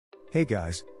Hey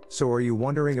guys, so are you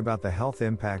wondering about the health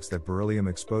impacts that beryllium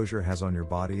exposure has on your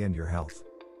body and your health?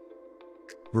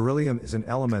 Beryllium is an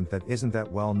element that isn't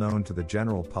that well known to the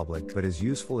general public but is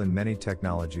useful in many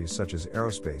technologies such as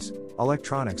aerospace,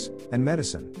 electronics, and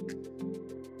medicine.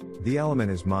 The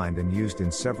element is mined and used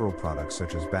in several products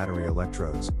such as battery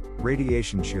electrodes,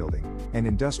 radiation shielding, and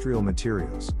industrial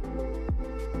materials.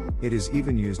 It is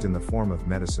even used in the form of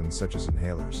medicines such as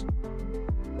inhalers.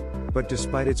 But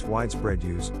despite its widespread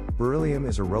use, beryllium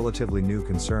is a relatively new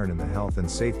concern in the health and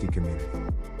safety community.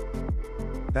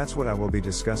 That's what I will be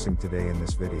discussing today in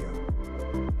this video.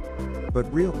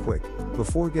 But real quick,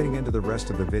 before getting into the rest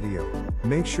of the video,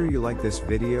 make sure you like this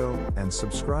video and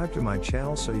subscribe to my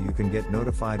channel so you can get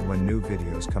notified when new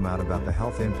videos come out about the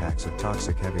health impacts of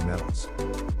toxic heavy metals.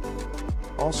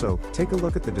 Also, take a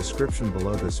look at the description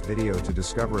below this video to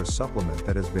discover a supplement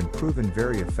that has been proven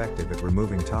very effective at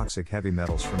removing toxic heavy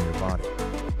metals from your body.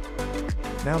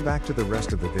 Now back to the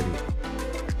rest of the video.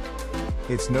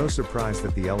 It's no surprise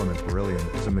that the element beryllium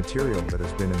is a material that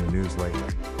has been in the news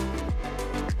lately.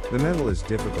 The metal is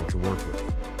difficult to work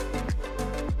with.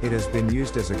 It has been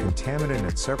used as a contaminant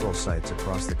at several sites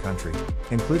across the country,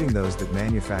 including those that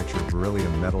manufacture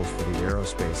beryllium metals for the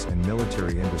aerospace and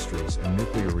military industries and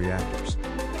nuclear reactors.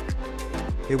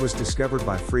 It was discovered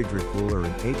by Friedrich Wöhler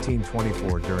in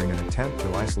 1824 during an attempt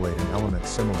to isolate an element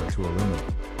similar to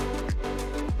aluminum.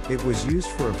 It was used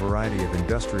for a variety of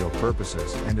industrial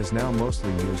purposes and is now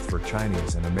mostly used for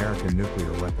Chinese and American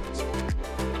nuclear weapons.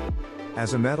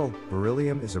 As a metal,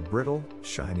 beryllium is a brittle,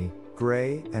 shiny,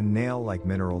 gray, and nail-like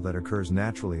mineral that occurs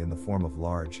naturally in the form of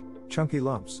large, chunky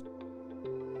lumps.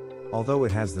 Although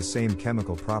it has the same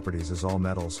chemical properties as all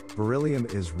metals, beryllium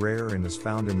is rare and is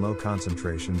found in low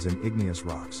concentrations in igneous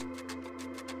rocks.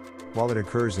 While it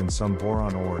occurs in some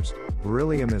boron ores,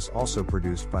 beryllium is also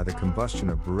produced by the combustion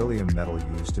of beryllium metal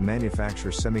used to manufacture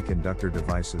semiconductor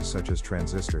devices such as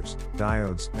transistors,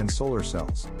 diodes, and solar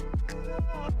cells.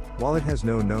 While it has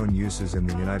no known uses in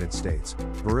the United States,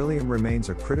 beryllium remains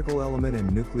a critical element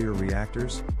in nuclear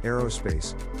reactors,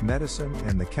 aerospace, medicine,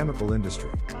 and the chemical industry.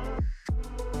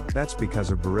 That's because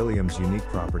of beryllium's unique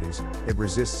properties. It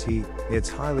resists heat, it's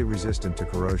highly resistant to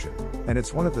corrosion, and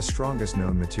it's one of the strongest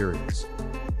known materials.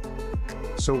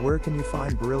 So where can you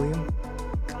find beryllium?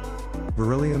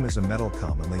 Beryllium is a metal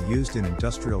commonly used in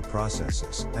industrial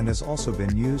processes and has also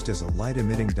been used as a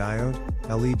light-emitting diode,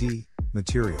 LED,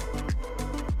 material.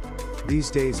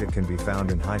 These days it can be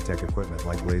found in high-tech equipment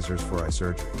like lasers for eye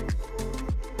surgery.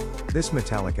 This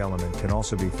metallic element can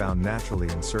also be found naturally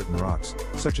in certain rocks,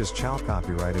 such as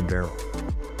chalcopyrite and beryl.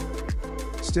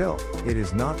 Still, it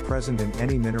is not present in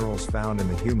any minerals found in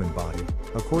the human body,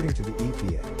 according to the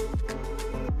EPA.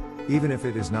 Even if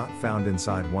it is not found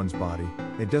inside one's body,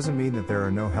 it doesn't mean that there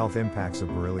are no health impacts of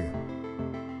beryllium.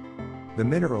 The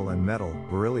mineral and metal,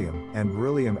 beryllium, and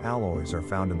beryllium alloys are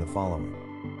found in the following: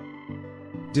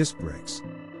 disc brakes,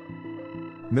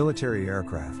 military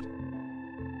aircraft,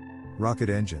 rocket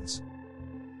engines,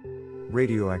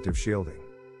 radioactive shielding,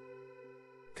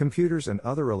 computers and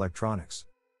other electronics,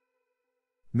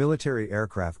 military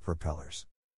aircraft propellers,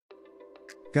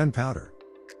 gunpowder,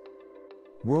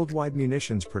 worldwide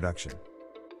munitions production,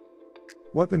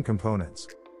 weapon components,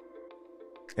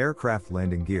 aircraft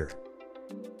landing gear,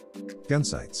 gun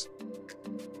sights,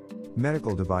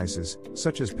 medical devices,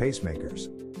 such as pacemakers.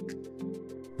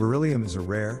 Beryllium is a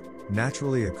rare,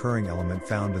 naturally occurring element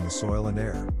found in the soil and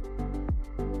air.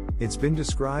 It's been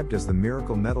described as the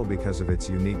miracle metal because of its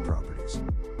unique properties.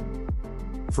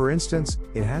 For instance,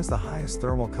 it has the highest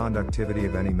thermal conductivity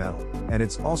of any metal, and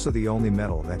it's also the only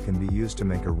metal that can be used to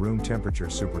make a room temperature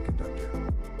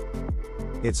superconductor.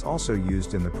 It's also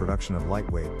used in the production of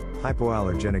lightweight,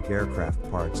 hypoallergenic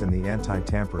aircraft parts and the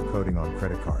anti-tamper coating on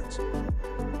credit cards.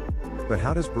 But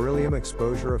how does beryllium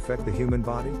exposure affect the human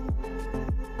body?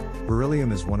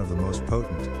 Beryllium is one of the most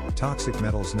potent, toxic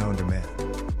metals known to man.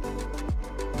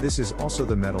 This is also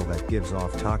the metal that gives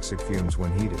off toxic fumes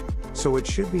when heated, so it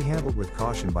should be handled with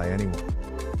caution by anyone.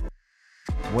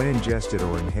 When ingested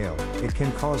or inhaled, it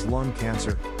can cause lung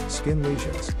cancer, skin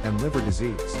lesions, and liver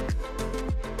disease.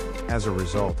 As a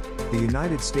result, the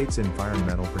United States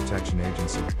Environmental Protection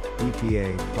Agency,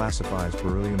 EPA, classifies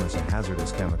beryllium as a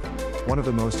hazardous chemical, one of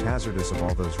the most hazardous of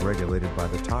all those regulated by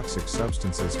the Toxic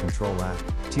Substances Control Act,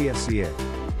 TSCA.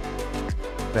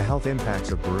 The health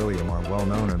impacts of beryllium are well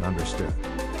known and understood.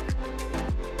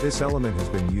 This element has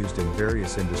been used in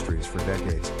various industries for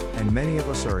decades, and many of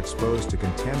us are exposed to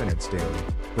contaminants daily,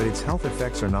 but its health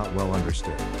effects are not well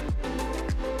understood.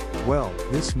 Well,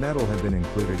 this metal had been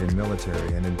included in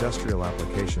military and industrial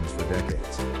applications for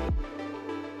decades.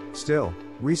 Still,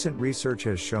 Recent research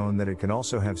has shown that it can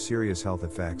also have serious health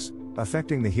effects,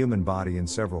 affecting the human body in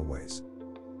several ways.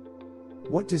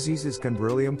 What diseases can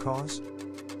beryllium cause?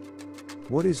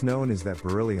 What is known is that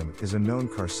beryllium is a known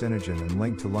carcinogen and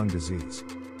linked to lung disease.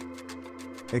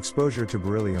 Exposure to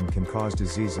beryllium can cause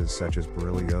diseases such as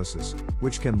berylliosis,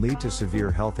 which can lead to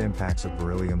severe health impacts of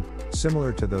beryllium,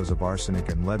 similar to those of arsenic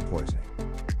and lead poisoning.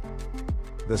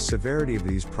 The severity of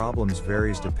these problems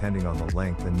varies depending on the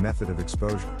length and method of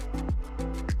exposure.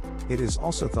 It is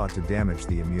also thought to damage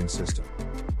the immune system.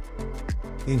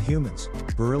 In humans,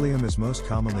 beryllium is most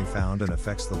commonly found and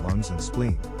affects the lungs and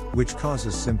spleen, which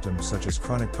causes symptoms such as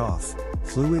chronic cough,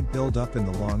 fluid buildup in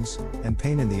the lungs, and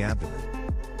pain in the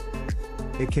abdomen.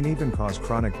 It can even cause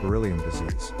chronic beryllium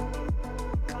disease.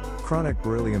 Chronic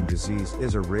beryllium disease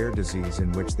is a rare disease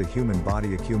in which the human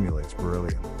body accumulates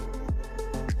beryllium.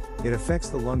 It affects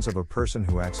the lungs of a person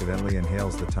who accidentally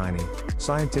inhales the tiny,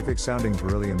 scientific-sounding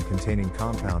beryllium-containing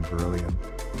compound beryllium.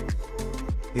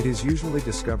 It is usually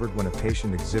discovered when a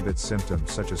patient exhibits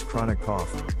symptoms such as chronic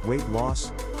cough, weight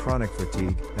loss, chronic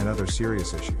fatigue, and other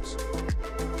serious issues.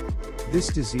 This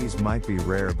disease might be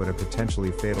rare but a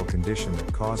potentially fatal condition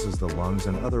that causes the lungs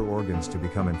and other organs to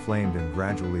become inflamed and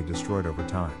gradually destroyed over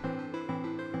time.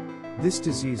 This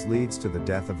disease leads to the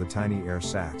death of the tiny air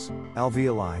sacs,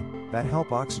 alveoli, that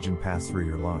help oxygen pass through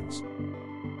your lungs.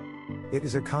 It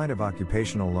is a kind of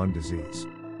occupational lung disease.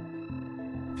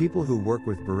 People who work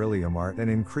with beryllium are at an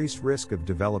increased risk of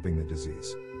developing the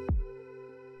disease.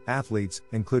 Athletes,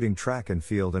 including track and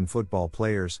field and football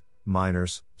players,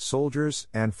 miners, soldiers,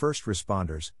 and first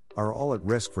responders, are all at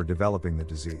risk for developing the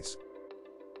disease.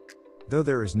 Though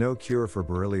there is no cure for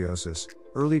berylliosis,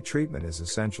 early treatment is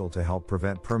essential to help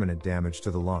prevent permanent damage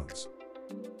to the lungs.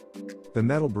 The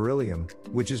metal beryllium,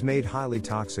 which is made highly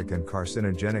toxic and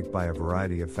carcinogenic by a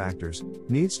variety of factors,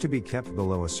 needs to be kept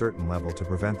below a certain level to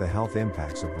prevent the health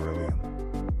impacts of beryllium.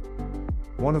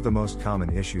 One of the most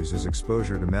common issues is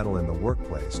exposure to metal in the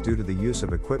workplace due to the use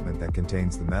of equipment that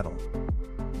contains the metal.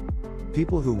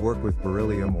 People who work with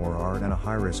beryllium or are in a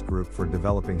high-risk group for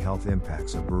developing health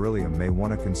impacts of beryllium may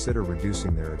want to consider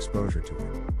reducing their exposure to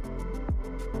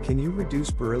it. Can you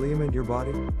reduce beryllium in your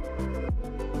body?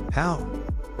 How?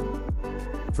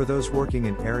 For those working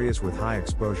in areas with high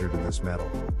exposure to this metal,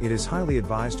 it is highly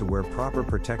advised to wear proper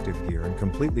protective gear and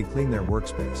completely clean their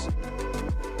workspace.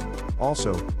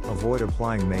 Also, avoid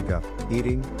applying makeup,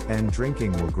 eating, and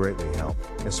drinking will greatly help,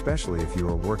 especially if you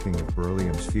are working with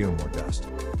beryllium's fume or dust.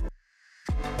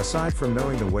 Aside from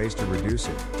knowing the ways to reduce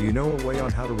it, do you know a way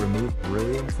on how to remove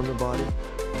beryllium from the body?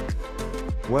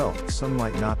 Well, some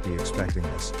might not be expecting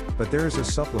this, but there is a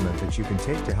supplement that you can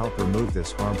take to help remove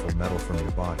this harmful metal from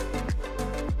your body.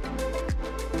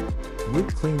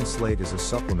 Root Clean Slate is a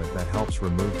supplement that helps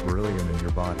remove beryllium in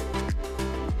your body.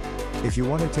 If you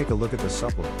want to take a look at the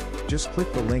supplement, just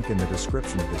click the link in the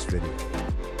description of this video.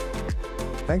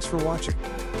 Thanks for watching.